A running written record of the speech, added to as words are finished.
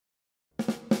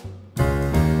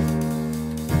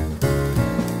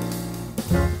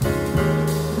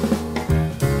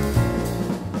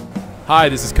Hi,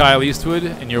 this is Kyle Eastwood,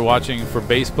 and you're watching for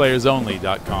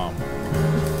BassPlayersOnly.com.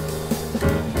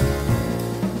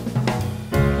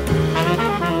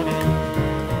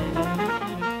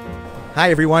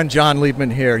 Hi everyone, John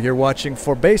Liebman here. You're watching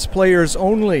for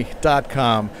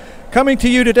BassPlayersOnly.com. Coming to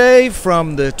you today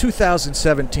from the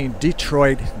 2017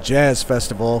 Detroit Jazz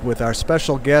Festival with our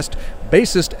special guest,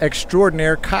 bassist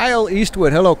extraordinaire Kyle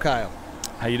Eastwood. Hello, Kyle.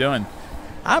 How you doing?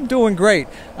 I'm doing great.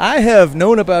 I have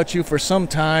known about you for some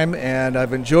time, and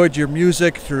I've enjoyed your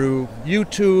music through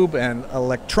YouTube and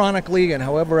electronically and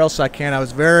however else I can. I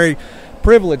was very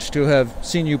privileged to have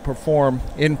seen you perform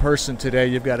in person today.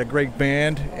 You've got a great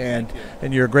band, and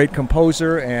you're a great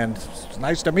composer, and it's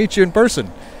nice to meet you in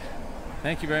person.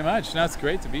 Thank you very much. No, it's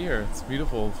great to be here. It's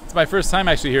beautiful. It's my first time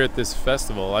actually here at this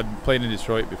festival. I've played in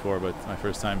Detroit before, but it's my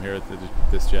first time here at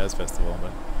this jazz festival. But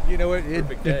you know,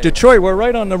 Detroit, we're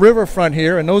right on the riverfront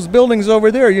here, and those buildings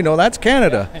over there, you know, that's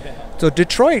Canada. So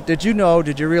Detroit, did you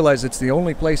realize it's the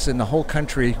only place in the whole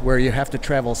country where you have to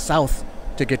travel south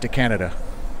to get to Canada?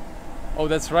 Oh,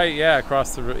 that's right. Yeah,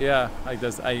 across the it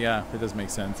does make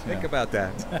sense. Think about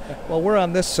that. Well, we're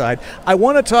on this side. I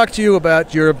want to talk to you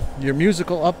about your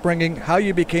musical upbringing, how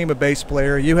you became a bass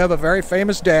player. You have a very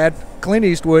famous dad, Clint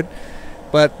Eastwood,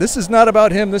 but this is not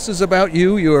about him. This is about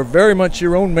you. You are very much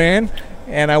your own man,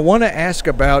 and I want to ask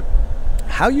about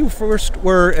how you first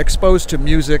were exposed to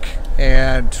music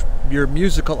and your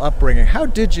musical upbringing. How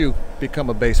did you become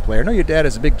a bass player? I know your dad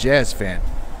is a big jazz fan.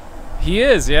 He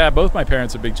is, yeah. Both my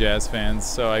parents are big jazz fans,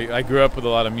 so I grew up with a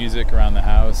lot of music around the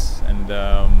house, and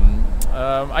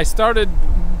I started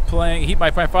playing.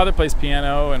 My father plays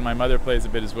piano, and my mother plays a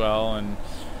bit as well, and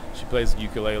she plays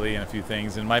ukulele and a few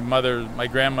things. And my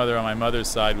grandmother on my mother's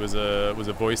side was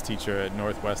a voice teacher at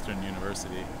Northwestern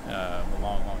University a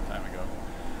long time ago.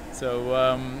 So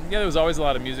yeah, there was always a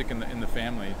lot of music in the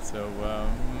family. So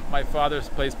my father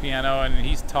plays piano, and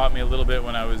he's taught me a little bit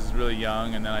when I was really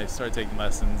young, and then I started taking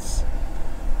lessons,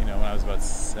 you know, when I was about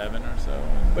 7 or so.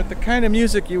 But the kind of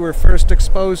music you were first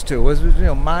exposed to was, you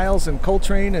know, Miles and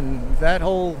Coltrane and that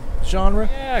whole genre?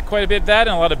 Yeah, quite a bit. That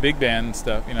and a lot of big band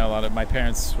stuff. You know, a lot of my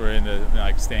parents were into, you know,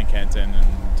 like Stan Kenton and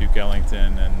Duke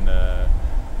Ellington and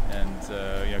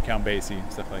you know, Count Basie,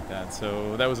 stuff like that.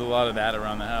 So that was a lot of that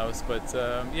around the house. But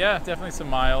yeah, definitely some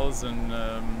Miles and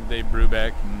Dave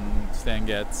Brubeck and Stan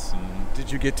Getz. And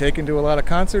did you get taken to a lot of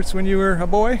concerts when you were a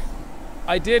boy?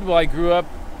 I did. Well, I grew up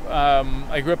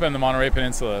in the Monterey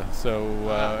Peninsula, so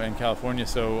in California.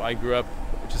 So I grew up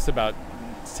just about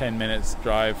 10 minutes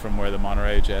drive from where the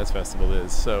Monterey Jazz Festival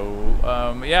is. So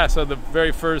yeah, so the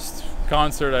very first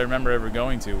concert I remember ever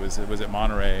going to was at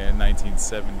Monterey in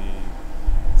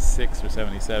 1976 or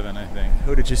 77, I think.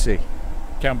 Who did you see?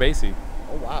 Count Basie.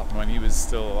 Oh wow! When he was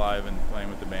still alive and playing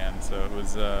with the band. So it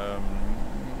was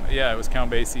yeah, it was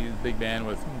Count Basie's big band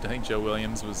with, I think Joe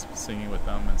Williams was singing with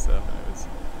them and stuff, and it was.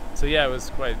 So yeah, it was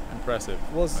quite impressive.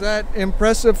 Was that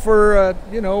impressive for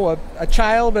you know, a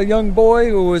child, a young boy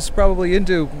who was probably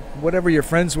into whatever your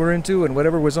friends were into and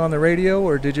whatever was on the radio,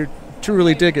 or did you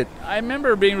truly dig it? I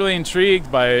remember being really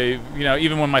intrigued by, you know,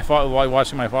 even when while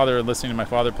watching my father and listening to my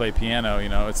father play piano, you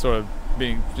know, it's sort of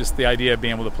being just the idea of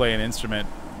being able to play an instrument,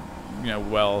 you know,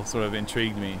 well, sort of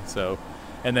intrigued me. So,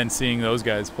 and then seeing those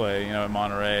guys play, you know, at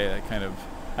Monterey, that kind of,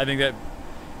 I think that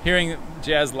hearing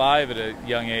jazz live at a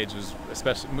young age was,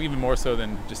 especially even more so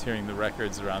than just hearing the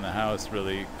records around the house,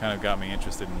 really kind of got me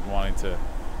interested in wanting to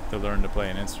learn to play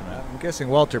an instrument. I'm guessing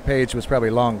Walter Page was probably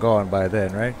long gone by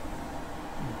then, right?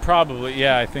 Probably,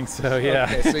 yeah, I think so, yeah.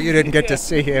 Okay, so you didn't get to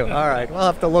see him. All right, we'll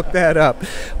have to look that up.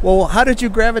 Well, how did you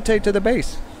gravitate to the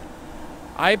bass?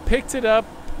 I picked it up,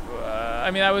 I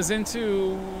mean, I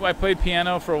played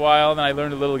piano for a while, then I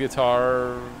learned a little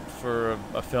guitar for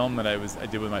a film that I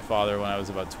did with my father when I was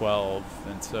about 12,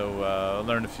 and so I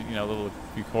learned a few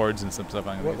chords and some stuff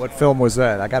on the What film was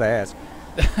that? I gotta ask.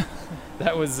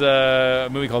 That was a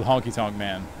movie called Honky Tonk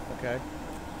Man. Okay.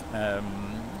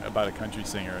 About a country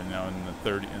singer, you know, in the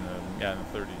 30s.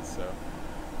 So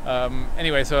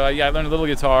anyway, so yeah, I learned a little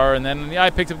guitar, and then yeah, I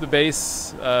picked up the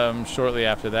bass shortly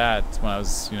after that when I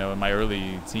was, you know, in my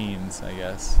early teens, I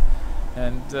guess.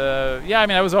 And yeah, I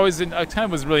mean, I kind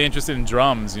of was really interested in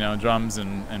drums, you know, drums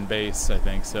and bass, I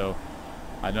think. So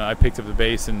I picked up the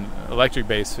bass and electric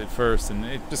bass at first, and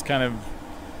it just kind of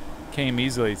came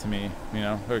easily to me, you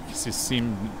know, or it just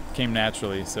came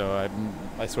naturally. So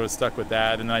I sort of stuck with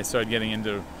that, and then I started getting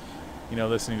into, you know,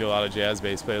 listening to a lot of jazz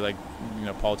bass players like, you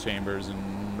know, Paul Chambers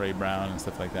and Ray Brown and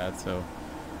stuff like that. So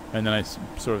and then I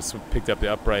sort of picked up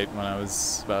the upright when I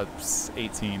was about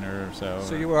 18 or so.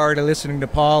 So you were already listening to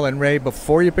Paul and Ray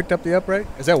before you picked up the upright?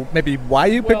 Is that maybe why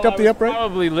you picked up the upright?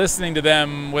 Probably listening to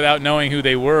them without knowing who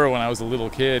they were when I was a little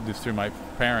kid through my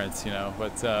parents, you know.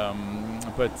 But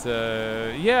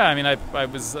yeah, I mean, I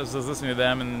was listening to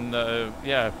them, and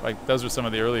yeah, like those were some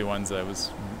of the early ones that I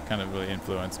was kind of really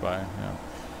influenced by. Yeah.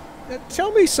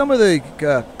 Tell me some of the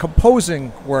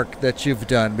composing work that you've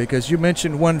done, because you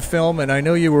mentioned one film, and I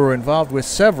know you were involved with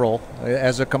several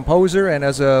as a composer and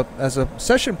as a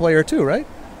session player too, right?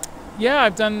 Yeah,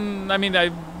 I've done. I mean, I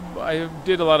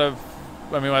did a lot of.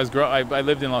 I mean, when I was I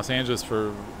lived in Los Angeles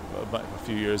for a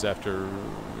few years after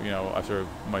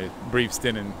my brief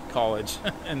stint in college,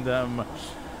 and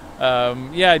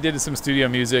yeah, I did some studio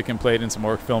music and played in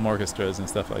some film orchestras and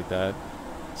stuff like that.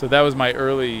 So that was my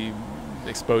early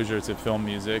exposure to film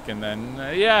music, and then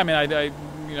yeah, I mean, I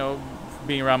you know,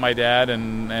 being around my dad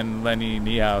and Lenny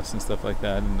Niehaus and stuff like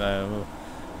that, and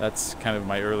that's kind of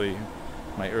my early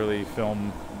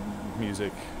film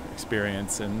music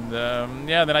experience. And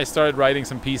yeah, then I started writing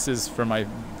some pieces for my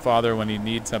father when he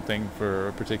needed something for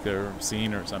a particular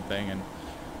scene or something, and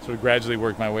sort of gradually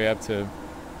worked my way up to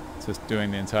just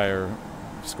doing the entire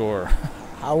score.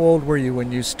 How old were you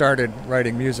when you started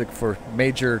writing music for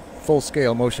major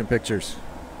full-scale motion pictures?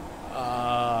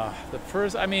 The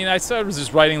first, I mean, I started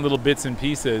just writing little bits and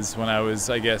pieces when I was,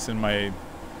 I guess, in my,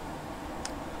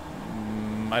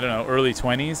 I don't know, early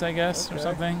 20s, I guess, or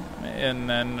something, and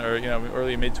then, or you know,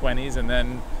 early mid-20s, and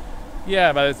then,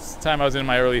 yeah, by the time I was in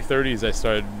my early 30s, I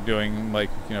started doing like,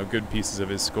 you know, good pieces of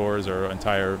his scores or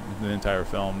the entire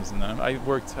films, and I've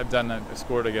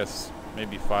scored, I guess,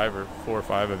 maybe 4 or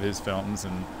 5 of his films,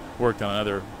 and worked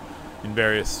on in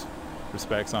various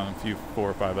respects on 4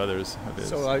 or 5 others of his.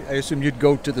 So I assume you'd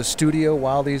go to the studio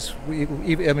while these, I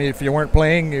mean, if you weren't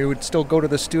playing, you would still go to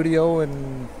the studio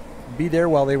and be there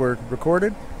while they were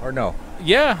recorded, or no?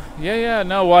 Yeah.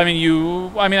 No, well, I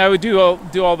mean, I would do all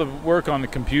the work on the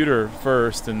computer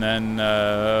first, and then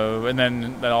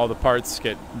all the parts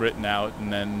get written out,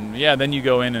 and then then you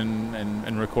go in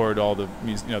and record all the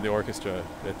music, you know, the orchestra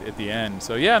at the end.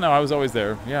 So yeah, no, I was always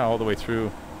there, all the way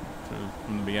through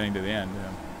from the beginning to the end.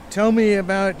 Yeah. Tell me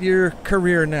about your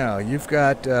career now. You've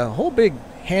got a whole big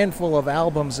handful of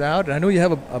albums out, and I know you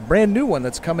have a brand new one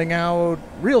that's coming out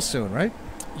real soon, right?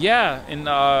 Yeah, in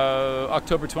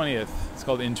October 20th. It's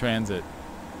called In Transit,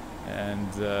 and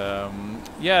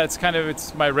yeah,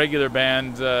 it's my regular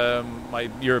band, my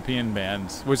European band,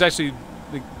 which actually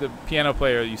the piano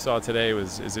player you saw today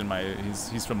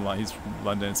he's from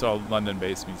London. It's all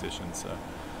London-based musicians,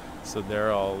 so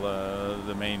they're all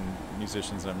the main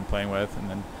musicians I'm playing with, and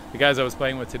then the guys I was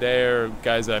playing with today are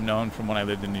guys that I've known from when I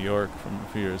lived in New York from a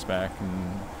few years back,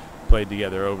 and played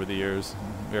together over the years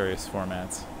in various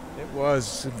formats. It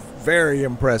was very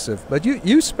impressive. But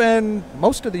you spend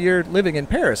most of the year living in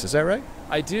Paris, is that right?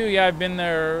 I do, yeah. I've been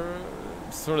there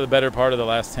sort of the better part of the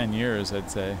last 10 years,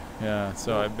 I'd say. Yeah,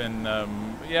 so I've been,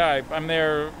 I'm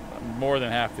there more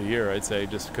than half the year, I'd say,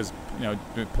 just because, you know,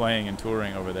 playing and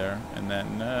touring over there. And then,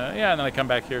 and then I come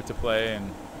back here to play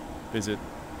and visit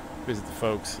the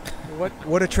folks.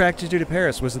 What attracted you to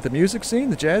Paris? Was it the music scene,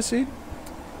 the jazz scene?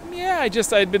 Yeah,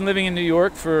 I'd been living in New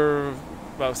York for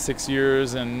about 6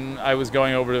 years, and I was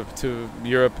going over to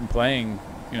Europe and playing,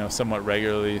 you know, somewhat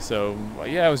regularly. So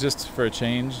yeah, it was just for a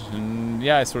change, and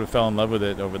yeah, I sort of fell in love with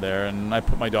it over there. And I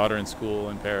put my daughter in school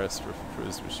in Paris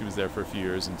she was there for a few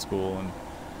years in school,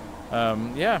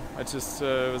 and yeah, it was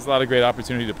a lot of great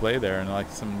opportunity to play there, and like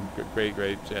some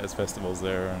great jazz festivals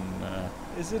there. And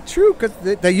is it true? Because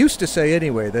they used to say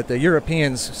anyway that the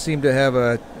Europeans seem to have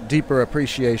a deeper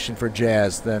appreciation for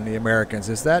jazz than the Americans.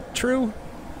 Is that true?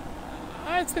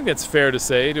 I think that's fair to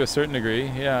say to a certain degree.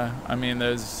 Yeah, I mean,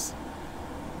 they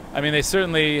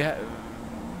certainly. I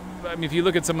mean, if you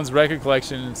look at someone's record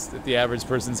collections at the average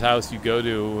person's house you go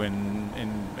to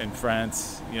in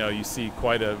France, you know, you see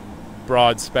quite a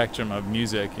broad spectrum of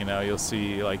music. You know, you'll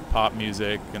see like pop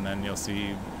music, and then you'll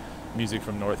see music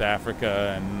from North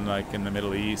Africa and like in the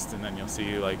Middle East, and then you'll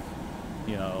see like,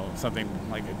 you know, something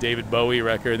like a David Bowie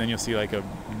record, and then you'll see like a,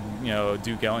 you know,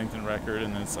 Duke Ellington record,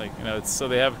 and then it's like, you know, so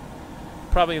they have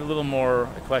probably a little more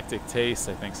eclectic taste,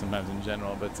 I think, sometimes in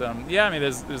general. But yeah, I mean,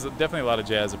 there's definitely a lot of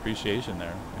jazz appreciation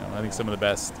there. You know, I think some of the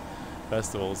best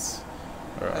festivals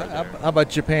are there. How about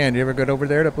Japan? You ever go over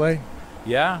there to play?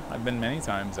 Yeah, I've been many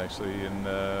times actually, and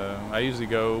I usually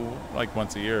go like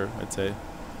once a year, I'd say.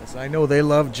 Yes, I know they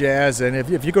love jazz, and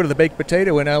if you go to the Baked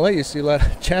Potato in LA, you see a lot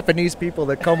of Japanese people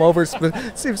that come over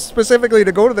specifically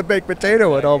to go to the Baked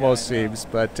Potato. It almost seems,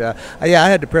 but yeah, I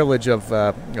had the privilege of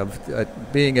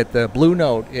being at the Blue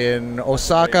Note in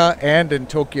Osaka and in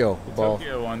Tokyo. The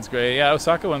Tokyo one's great. Yeah,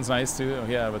 Osaka one's nice too.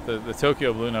 Yeah, but the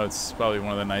Tokyo Blue Note's probably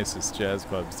one of the nicest jazz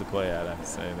clubs to play at. I would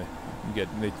say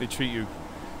they treat you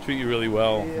really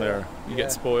well there. You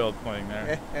get spoiled playing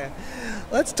there.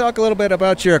 Let's talk a little bit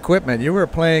about your equipment. You were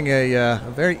playing a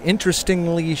very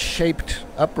interestingly shaped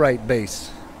upright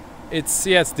bass. It's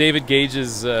David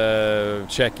Gage's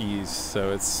Czechs,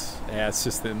 so it's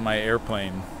just my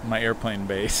airplane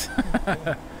bass.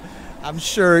 I'm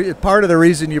sure part of the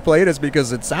reason you play it is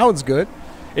because it sounds good.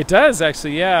 It does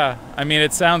actually, yeah. I mean,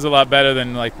 it sounds a lot better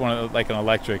than like an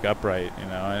electric upright, you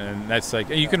know. And that's like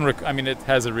you can. I mean, it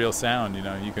has a real sound, you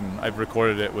know. I've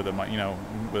recorded it with a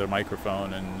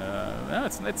microphone, and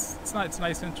it's a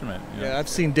nice instrument. You know? Yeah, I've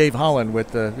seen Dave Holland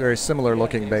with a very similar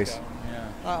looking bass.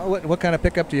 What kind of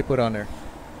pickup do you put on there?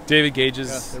 David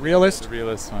Gage's. The Realist. The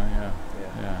Realist one,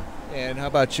 yeah. And how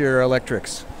about your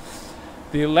electrics?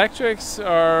 The electrics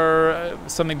are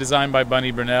something designed by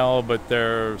Bunny Burnell, but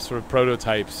they're sort of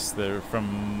prototypes. They're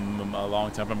from a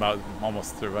long time, about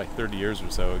almost like 30 years or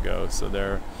so ago.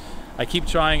 So I keep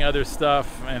trying other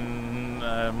stuff, and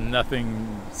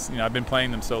nothing. You know, I've been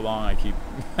playing them so long. I keep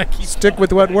stick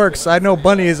with what works. I know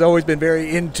Bunny has always been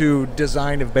very into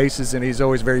design of basses, and he's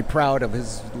always very proud of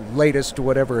his latest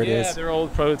whatever it is. Yeah, they're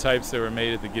old prototypes that were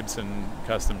made at the Gibson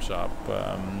Custom Shop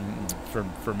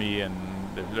for me, and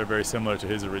they're very similar to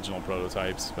his original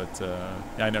prototypes, but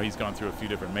I know he's gone through a few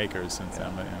different makers since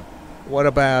then. But, What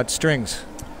about strings?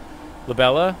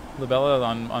 Labella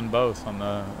on both on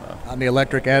the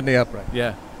electric and the upright.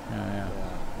 Yeah.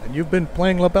 And you've been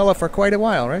playing labella for quite a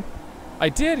while, right? I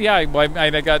did, yeah.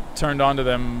 I got turned on to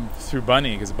them through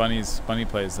Bunny because Bunny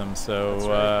plays them. So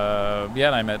right.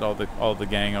 And I met all the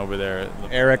gang over there.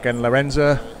 Eric and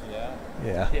Lorenza.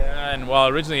 Yeah, and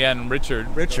originally, and Richard,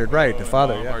 right, the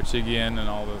father, Marchigian and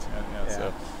all those guys.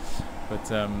 So,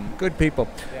 but good people.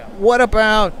 Yeah. What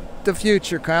about the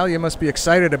future, Kyle? You must be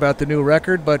excited about the new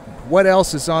record, but what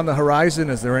else is on the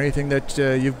horizon? Is there anything that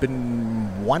you've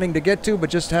been wanting to get to but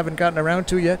just haven't gotten around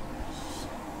to yet?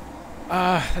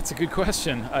 That's a good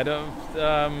question. I don't.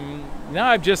 No,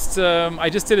 I just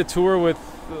did a tour with.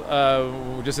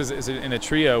 Just as in a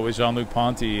trio with Jean-Luc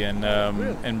Ponty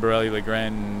and Borelli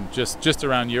Legrand just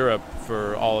around Europe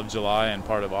for all of July and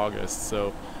part of August.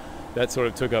 So that sort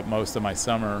of took up most of my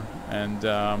summer, and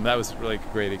that was really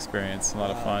a great experience, a lot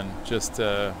of fun. Just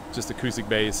acoustic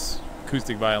bass,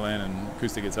 acoustic violin, and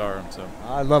acoustic guitar. So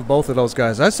I love both of those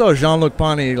guys. I saw Jean-Luc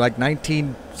Ponty like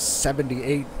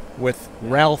 1978 with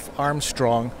Ralph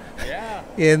Armstrong.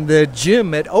 In the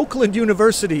gym at Oakland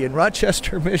University in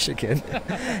Rochester, Michigan.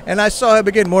 And I saw him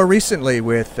again more recently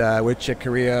with Chick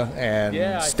Corea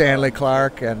and Stanley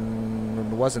Clark,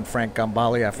 and it wasn't Frank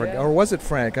Gambale, I forgot, or was it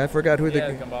Frank? I forgot who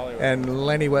and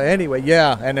Lenny. Anyway,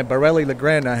 and then Borelli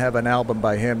Legrand, I have an album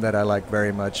by him that I like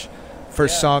very much.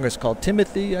 First song is called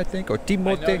Timothy, I think, or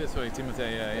Timote. I know this way,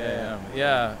 Timothy.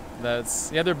 Yeah.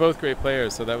 They're both great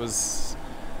players. So that was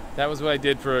what I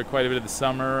did for quite a bit of the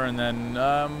summer, and then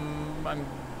I'm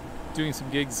doing some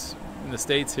gigs in the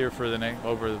States here for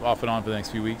off and on for the next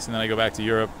few weeks, and then I go back to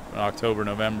Europe in October,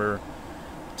 November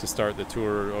to start the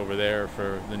tour over there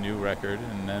for the new record,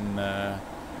 and then.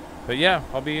 But yeah,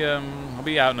 I'll be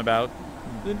out and about.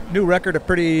 The new record, a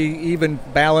pretty even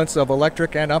balance of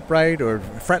electric and upright, or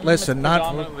fretless and not.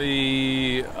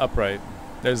 Predominantly upright.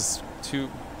 There's two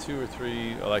or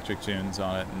three electric tunes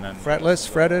on it, and then fretless,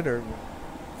 fretted, or.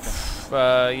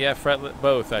 Fretlet,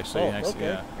 both actually. Okay.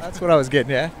 Yeah. That's what I was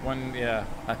getting. Yeah.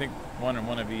 I think one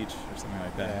of each or something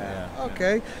like that. Yeah.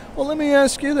 Okay. Well, let me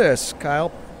ask you this,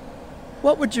 Kyle.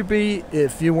 What would you be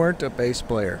if you weren't a bass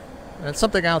player? And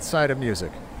something outside of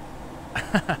music.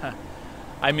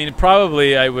 I mean,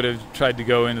 probably I would have tried to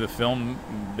go into the film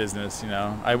business. You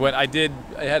know, I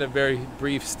had a very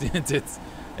brief stint at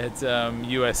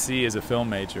USC as a film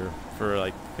major for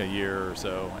like a year or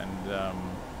so, and.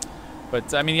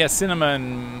 But I mean, cinema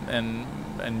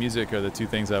and music are the two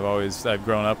things I've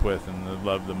grown up with and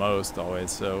loved the most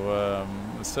always. So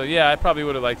I probably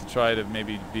would have liked to try to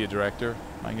maybe be a director.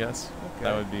 I guess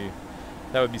that would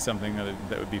be something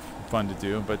that would be fun to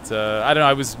do. But I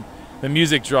don't know. The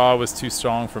music draw was too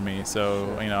strong for me.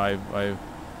 So you know,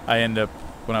 I ended up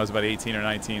when I was about 18 or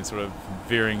 19, sort of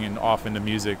veering off into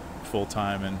music full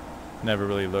time and never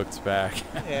really looked back.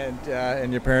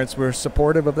 And your parents were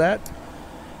supportive of that?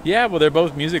 Yeah, well, they're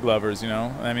both music lovers, you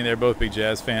know. I mean, they're both big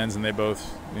jazz fans, and they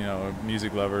both, you know, are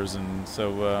music lovers, and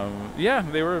so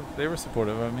they were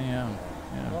supportive of me. Yeah.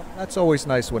 Yeah. Well, that's always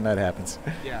nice when that happens.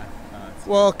 Yeah.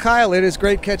 Well, Kyle, it is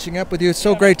great catching up with you. It's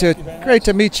so great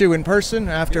to meet you in person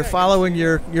after following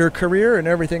your career and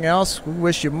everything else. We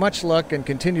wish you much luck and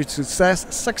continued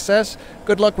success.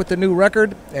 Good luck with the new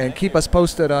record, and keep us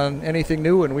posted on anything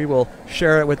new, and we will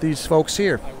share it with these folks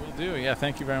here. I will do. Yeah,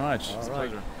 thank you very much. It's a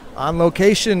pleasure. On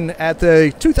location at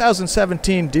the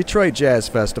 2017 Detroit Jazz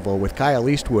Festival with Kyle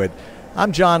Eastwood,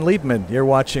 I'm John Liebman. You're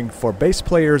watching for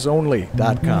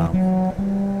BassPlayersOnly.com.